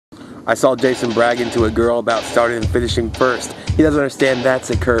I saw Jason bragging to a girl about starting and finishing first. He doesn't understand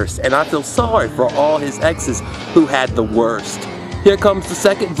that's a curse, and I feel sorry for all his exes who had the worst. Here comes the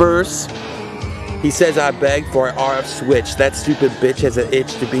second verse. He says I begged for an RF switch. That stupid bitch has an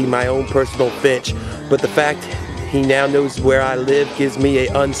itch to be my own personal Finch. But the fact he now knows where I live gives me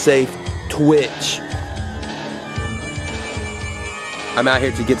an unsafe twitch. I'm out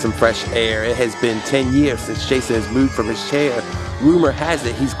here to get some fresh air. It has been 10 years since Jason has moved from his chair. Rumor has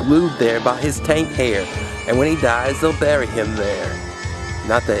it he's glued there by his tank hair. And when he dies, they'll bury him there.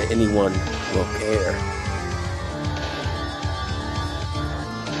 Not that anyone will care.